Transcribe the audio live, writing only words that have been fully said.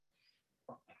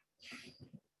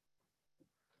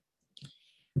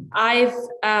I've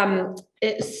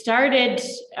started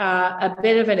a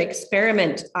bit of an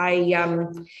experiment.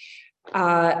 I'm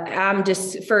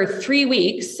just for 3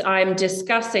 weeks, I'm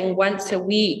discussing once a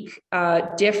week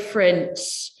different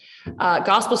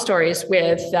gospel stories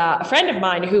with a friend of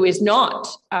mine who is not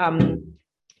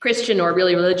Christian or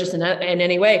really religious in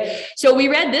any way. So we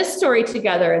read this story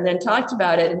together and then talked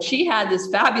about it. And she had this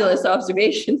fabulous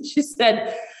observation. She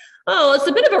said, "Oh, it's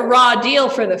a bit of a raw deal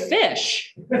for the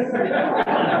fish."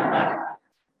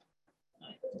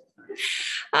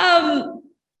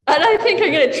 And I think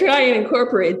I'm going to try and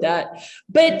incorporate that.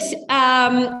 But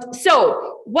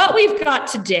so what we've got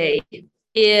today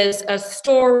is a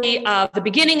story of the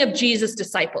beginning of Jesus'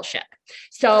 discipleship.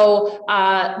 So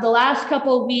the last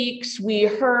couple of weeks, we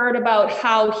heard about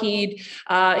how he'd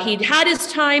had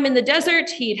his time in the desert.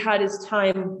 He'd had his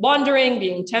time wandering,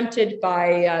 being tempted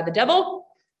by the devil.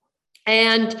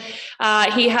 And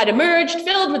he had emerged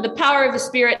filled with the power of the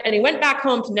Spirit, and he went back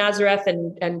home to Nazareth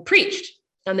and preached.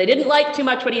 And they didn't like too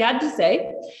much what he had to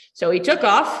say. So he took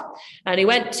off and he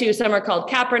went to somewhere called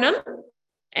Capernaum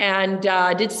and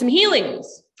did some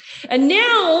healings. And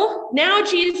now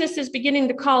Jesus is beginning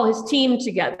to call his team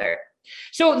together.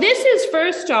 So this is,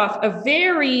 first off, a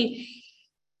very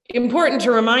important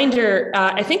reminder,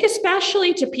 I think,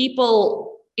 especially to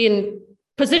people in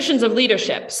positions of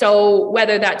leadership. So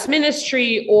whether that's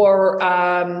ministry or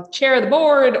chair of the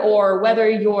board, or whether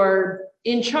you're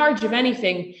in charge of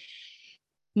anything,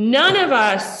 none of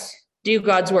us do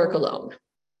God's work alone.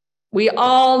 We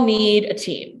all need a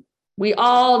team. We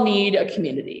all need a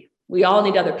community. We all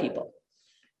need other people.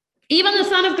 Even the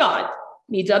Son of God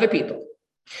needs other people.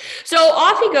 So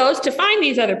off he goes to find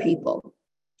these other people.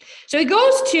 So he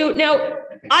goes to, now,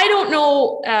 I don't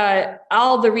know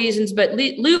all the reasons, but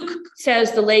Luke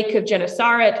says the Lake of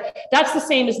Gennesaret. That's the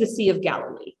same as the Sea of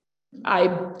Galilee. I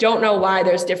don't know why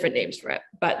there's different names for it,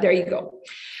 but there you go.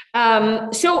 And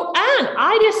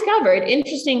I discovered,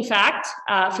 interesting fact,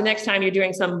 for next time you're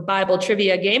doing some Bible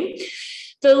trivia game,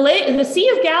 the Sea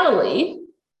of Galilee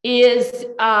is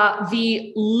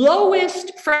the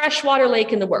lowest freshwater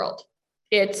lake in the world.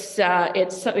 It's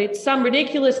some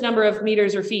ridiculous number of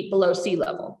meters or feet below sea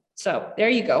level. So there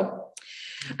you go.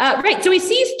 Right. So he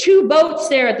sees 2 boats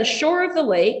there at the shore of the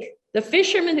lake. The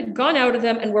fishermen had gone out of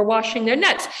them and were washing their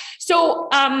nets. So,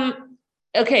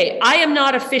 okay, I am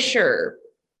not a fisher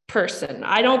person.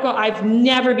 I've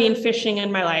never been fishing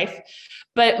in my life,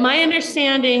 but my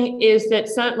understanding is that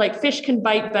fish can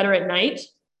bite better at night.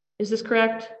 Is this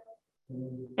correct?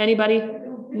 Anybody?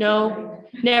 No?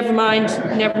 Never mind.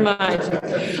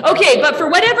 Okay, but for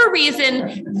whatever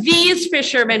reason, these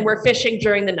fishermen were fishing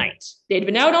during the night. They'd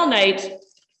been out all night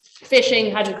fishing,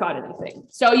 hadn't caught anything.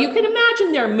 So you can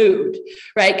imagine their mood,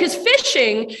 right? Because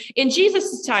fishing in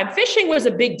Jesus' time, fishing was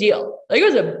a big deal. Like, it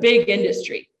was a big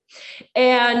industry.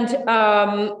 And,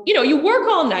 you work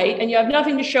all night and you have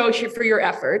nothing to show for your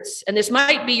efforts. And this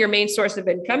might be your main source of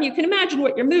income. You can imagine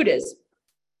what your mood is.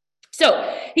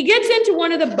 So he gets into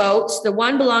one of the boats, the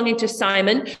one belonging to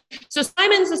Simon. So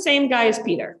Simon's the same guy as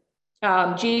Peter.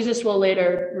 Jesus will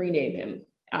later rename him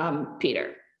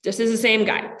Peter. This is the same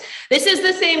guy. This is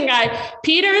the same guy.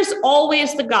 Peter's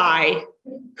always the guy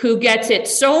who gets it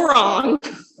so wrong.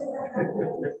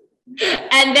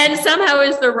 And then somehow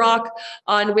is the rock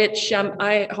on which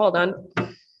hold on.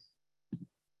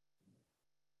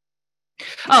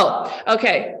 Oh,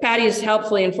 okay. Patty is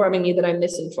helpfully informing me that I'm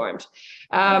misinformed.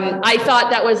 I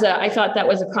thought that was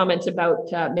a comment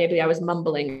about maybe I was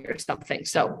mumbling or something.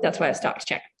 So that's why I stopped to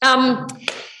check.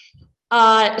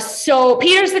 So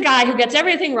Peter's the guy who gets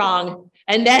everything wrong,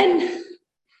 and then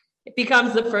it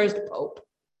becomes the first pope.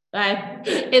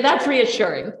 That's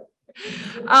reassuring.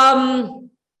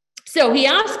 So he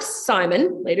asks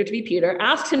Simon, later to be Peter,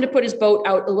 asks him to put his boat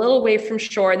out a little away from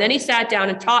shore, and then he sat down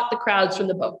and taught the crowds from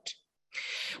the boat.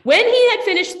 When he had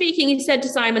finished speaking, he said to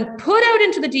Simon, "Put out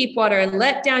into the deep water and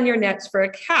let down your nets for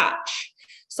a catch."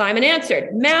 Simon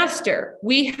answered, "Master,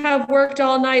 we have worked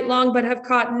all night long, but have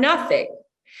caught nothing.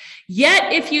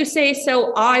 Yet if you say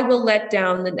so, I will let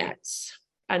down the nets."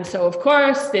 And so, of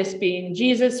course, this being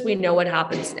Jesus, we know what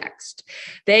happens next.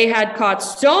 They had caught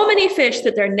so many fish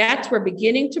that their nets were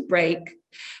beginning to break.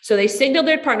 So they signaled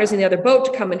their partners in the other boat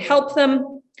to come and help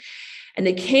them. And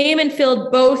they came and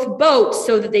filled both boats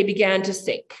so that they began to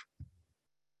sink.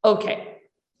 Okay.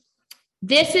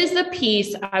 This is the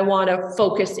piece I want to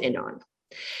focus in on.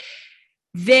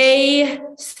 They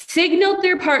signaled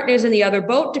their partners in the other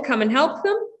boat to come and help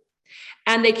them.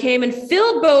 And they came and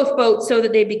filled both boats so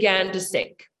that they began to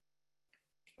sink.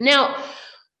 Now,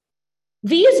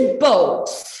 these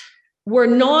boats were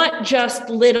not just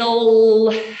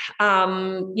little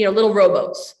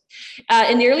rowboats.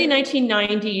 In the early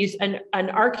 1990s, an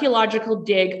archaeological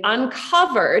dig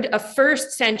uncovered a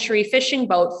first century fishing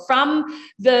boat from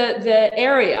the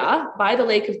area by the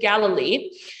Lake of Galilee.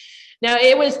 Now,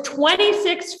 it was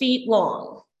 26 feet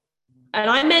long. And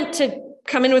I meant to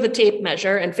come in with a tape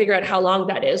measure and figure out how long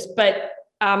that is, but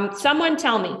someone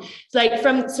tell me. It's like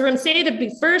from say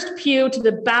the first pew to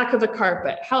the back of a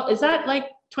carpet. How is that, like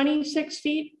 26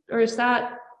 feet, or is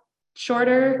that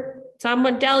shorter?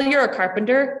 Someone, Del, you're a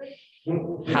carpenter.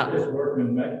 How?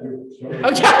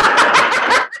 Oh,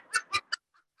 yeah.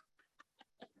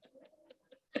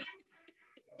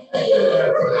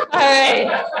 All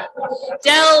right.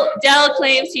 Del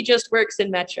claims he just works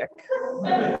in metric.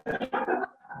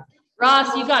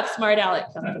 Ross, you got smart Alec.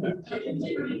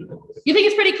 You think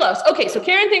it's pretty close. Okay, so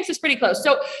Karen thinks it's pretty close.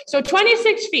 So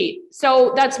 26 feet.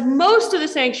 So that's most of the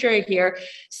sanctuary here.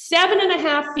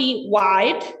 7.5 feet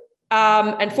wide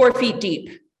and 4 feet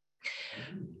deep.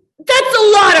 That's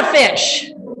a lot of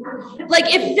fish. Like,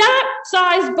 if that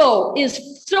size boat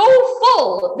is so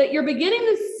full that you're beginning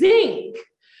to sink,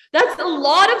 that's a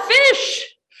lot of fish.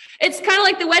 It's kind of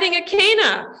like the wedding at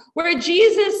Cana, where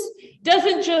Jesus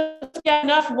doesn't just get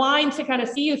enough wine to kind of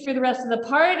see you through the rest of the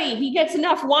party. He gets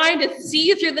enough wine to see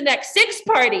you through the next 6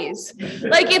 parties.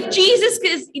 Like, if Jesus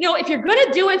is, if you're going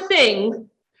to do a thing,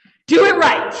 do it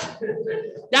right.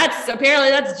 That's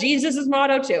Jesus's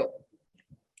motto too.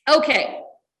 Okay.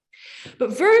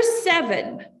 But verse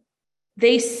 7,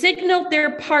 they signaled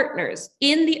their partners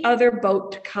in the other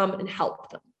boat to come and help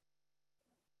them.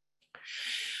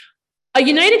 A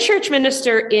United Church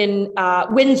minister in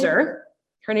Windsor,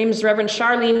 her name is Reverend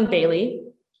Charlene Bailey,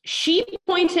 she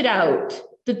pointed out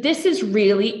that this is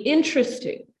really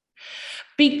interesting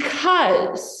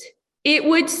because it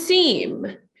would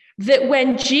seem that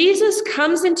when Jesus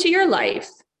comes into your life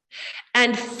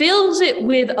and fills it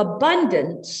with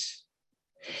abundance,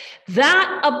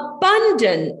 that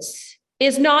abundance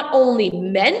is not only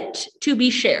meant to be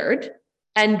shared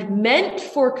and meant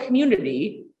for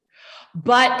community,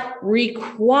 but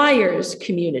requires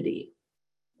community.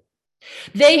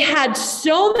 They had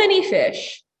so many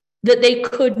fish that they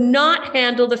could not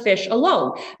handle the fish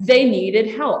alone. They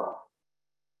needed help.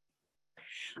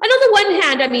 And on the one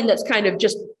hand, that's kind of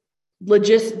just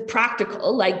legit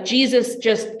practical. Like, Jesus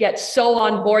just gets so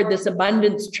on board this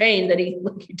abundance train that he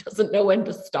doesn't know when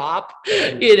to stop,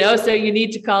 so you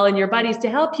need to call in your buddies to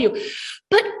help you.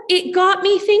 But it got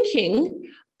me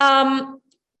thinking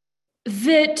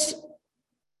that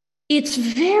it's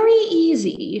very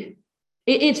easy.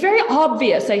 It's very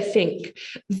obvious, I think,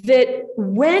 that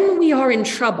when we are in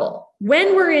trouble,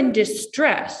 when we're in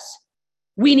distress,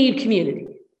 we need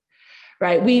community,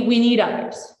 right? We need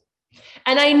others.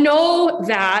 And I know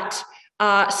that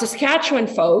Saskatchewan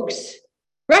folks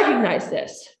recognize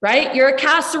this, right? You're a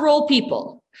casserole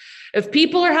people. If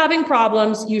people are having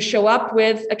problems, you show up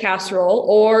with a casserole,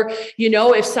 or,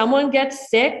 if someone gets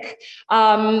sick,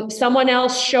 someone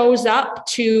else shows up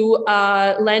to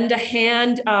lend a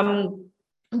hand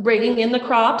bringing in the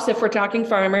crops, if we're talking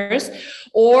farmers,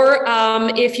 or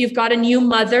if you've got a new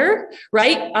mother,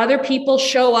 right? Other people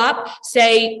show up,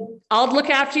 say, I'll look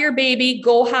after your baby,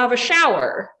 go have a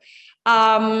shower.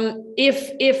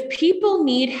 If people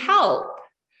need help,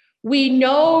 we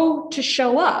know to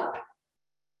show up.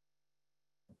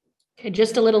 Okay,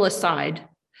 just a little aside.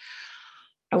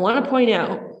 I want to point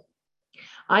out,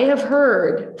 I have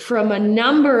heard from a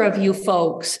number of you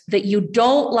folks that you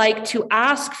don't like to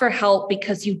ask for help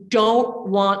because you don't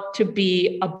want to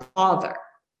be a bother.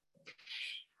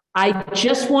 I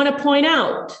just want to point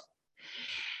out,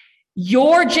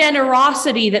 your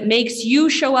generosity that makes you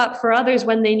show up for others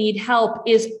when they need help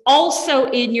is also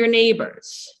in your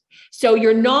neighbors. So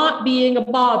you're not being a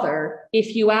bother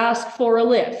if you ask for a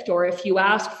lift or if you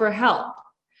ask for help.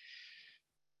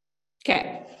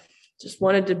 Okay, just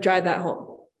wanted to drive that home.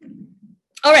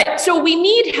 All right, so we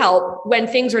need help when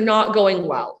things are not going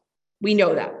well. We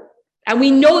know that. And we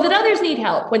know that others need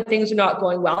help when things are not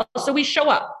going well, so we show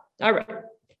up. All right. But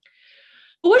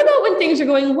what about when things are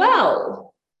going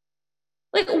well?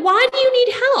 Like, why do you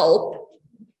need help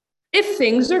if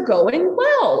things are going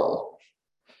well?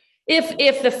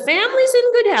 If the family's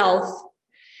in good health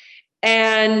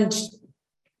and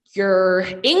your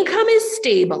income is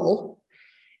stable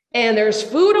and there's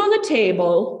food on the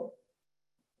table,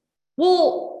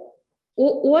 well,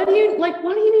 why do you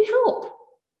need help?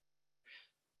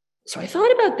 So I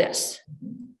thought about this.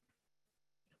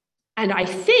 And I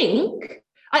think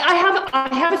I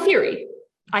have a theory.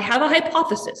 I have a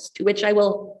hypothesis to which I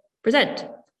will present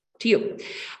to you.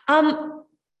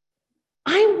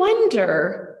 I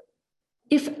wonder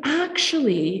if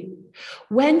actually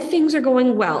When things are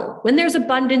going well, when there's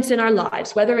abundance in our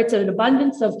lives, whether it's an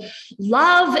abundance of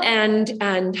love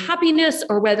and happiness,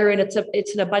 or whether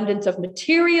it's an abundance of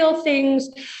material things,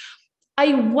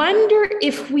 I wonder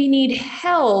if we need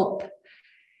help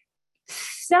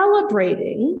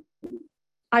celebrating.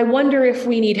 I wonder if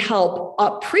we need help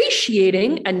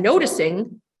appreciating and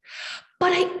noticing.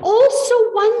 But I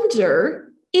also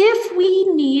wonder if we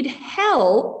need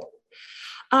help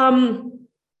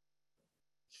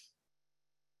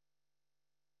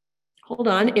hold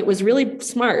on, it was really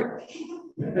smart.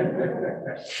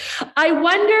 I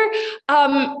wonder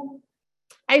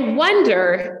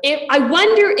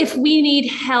if we need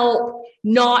help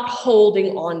not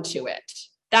holding on to it.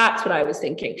 That's what I was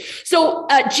thinking. So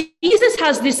Jesus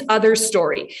has this other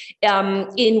story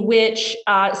in which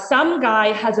some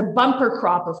guy has a bumper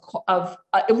crop of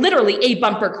literally a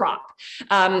bumper crop.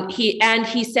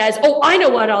 He says, "Oh, I know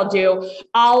what I'll do.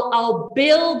 I'll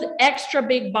build extra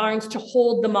big barns to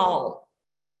hold them all."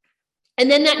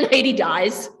 And then that night he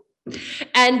dies.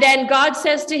 And then God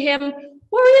says to him,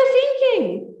 "What were you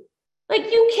thinking?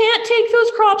 Like, you can't take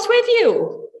those crops with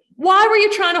you. Why were you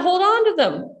trying to hold on to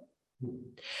them?"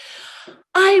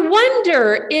 I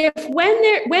wonder if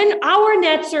when our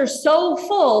nets are so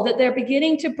full that they're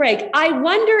beginning to break, I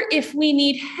wonder if we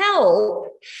need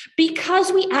help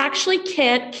because we actually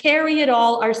can't carry it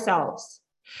all ourselves.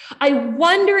 I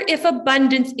wonder if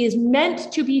abundance is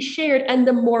meant to be shared, and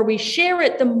the more we share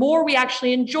it, the more we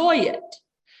actually enjoy it.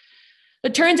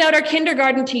 It turns out our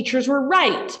kindergarten teachers were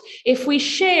right. If we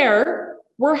share,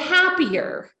 we're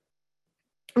happier.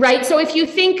 Right. So if you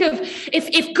think of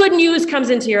if good news comes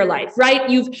into your life, right,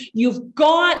 you've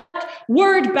got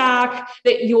word back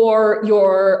that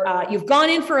you've gone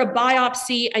in for a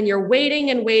biopsy and you're waiting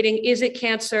and waiting. Is it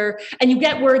cancer? And you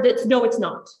get word that no, it's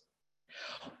not.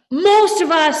 Most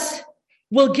of us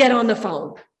will get on the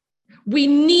phone. We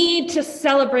need to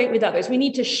celebrate with others. We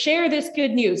need to share this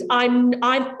good news. I'm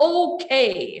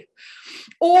okay.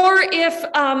 Or if,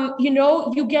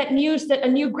 you get news that a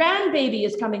new grandbaby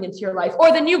is coming into your life,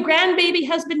 or the new grandbaby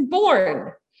has been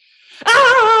born.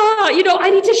 I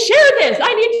need to share this.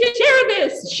 I need to share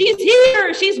this. She's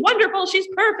here. She's wonderful. She's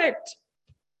perfect.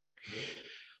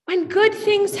 When good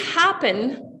things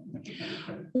happen,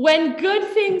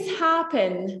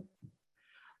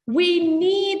 we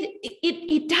need,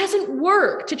 it doesn't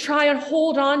work to try and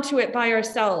hold on to it by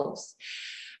ourselves.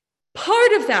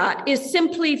 Part of that is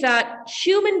simply that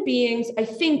human beings, I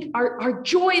think, our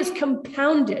joy is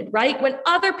compounded, right? When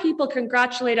other people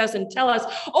congratulate us and tell us,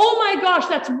 "Oh my gosh,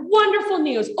 that's wonderful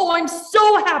news. Oh, I'm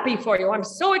so happy for you. I'm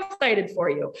so excited for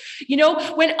you."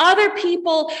 When other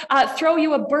people throw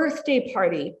you a birthday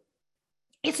party,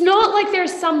 it's not like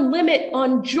there's some limit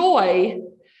on joy,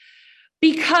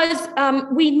 because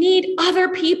we need other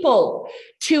people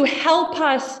to help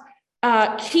us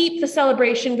keep the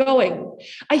celebration going.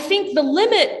 I think the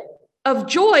limit of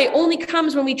joy only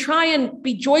comes when we try and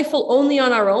be joyful only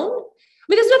on our own. I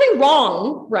mean, there's nothing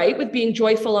wrong, right, with being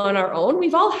joyful on our own.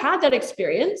 We've all had that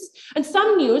experience. And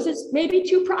some news is maybe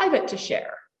too private to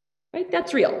share, right?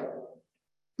 That's real.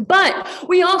 But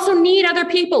we also need other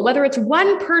people, whether it's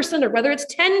one person or whether it's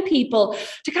 10 people,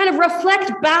 to kind of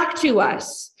reflect back to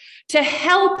us, to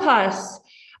help us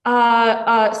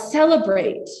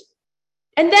celebrate.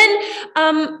 And then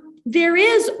there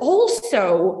is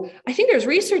also, I think there's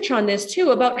research on this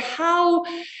too, about how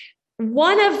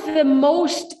one of the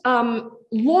most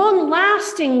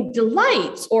long-lasting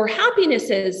delights or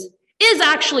happinesses is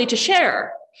actually to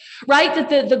share, right?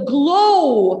 That the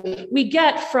glow we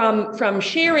get from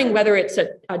sharing, whether it's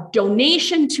a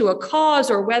donation to a cause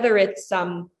or whether it's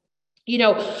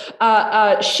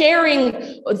sharing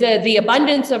the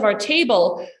abundance of our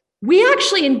table, we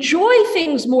actually enjoy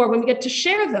things more when we get to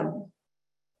share them.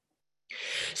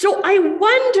 So I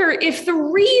wonder if the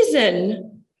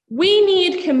reason we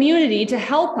need community to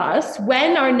help us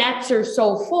when our nets are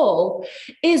so full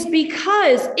is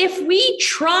because if we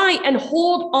try and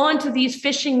hold on to these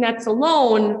fishing nets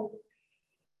alone,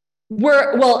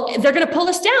 they're going to pull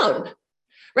us down,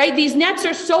 right? These nets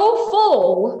are so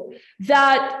full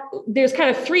that there's kind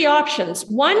of three options.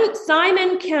 One,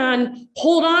 Simon can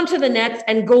hold on to the nets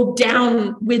and go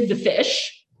down with the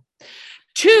fish.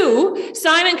 Two,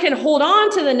 Simon can hold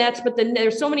on to the nets, but then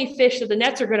there's so many fish that the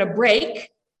nets are going to break.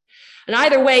 And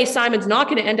either way, Simon's not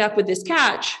going to end up with this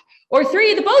catch. Or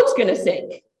three, the boat's going to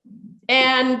sink.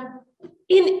 And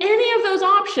in any of those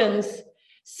options,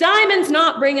 Simon's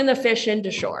not bringing the fish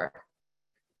into shore.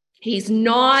 He's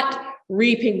not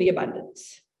reaping the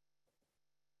abundance.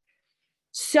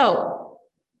 So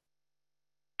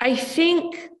I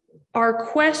think our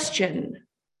question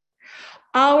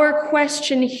Our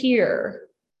question here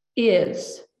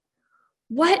is,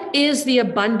 what is the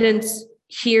abundance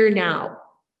here now?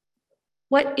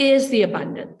 What is the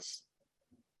abundance?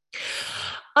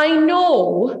 I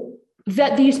know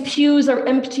that these pews are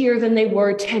emptier than they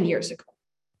were 10 years ago,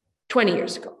 20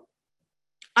 years ago.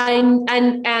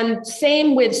 And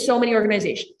same with so many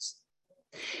organizations.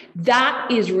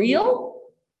 That is real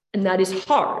and that is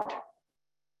hard.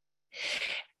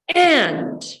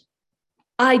 And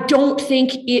I don't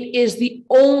think it is the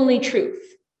only truth.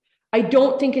 I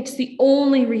don't think it's the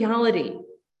only reality.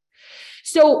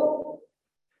 So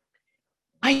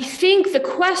I think the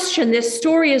question this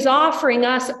story is offering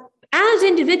us as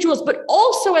individuals, but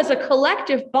also as a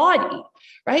collective body,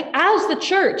 right? As the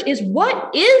church, is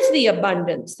what is the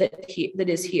abundance that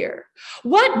is here?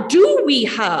 What do we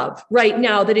have right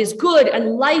now that is good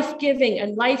and life-giving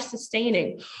and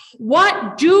life-sustaining?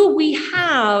 What do we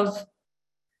have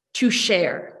to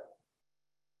share?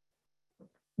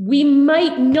 We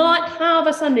might not have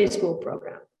a Sunday school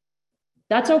program.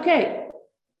 That's okay.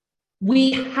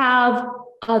 We have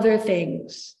other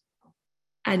things.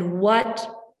 And what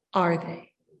are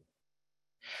they?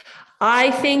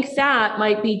 I think that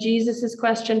might be Jesus's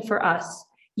question for us.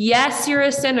 Yes, you're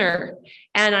a sinner,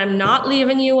 and I'm not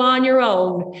leaving you on your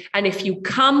own. And if you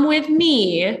come with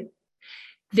me,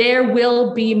 there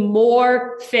will be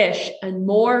more fish and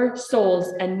more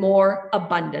souls and more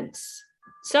abundance.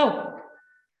 So,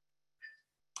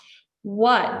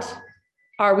 what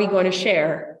are we going to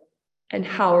share, and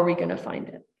how are we going to find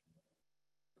it?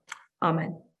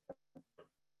 Amen.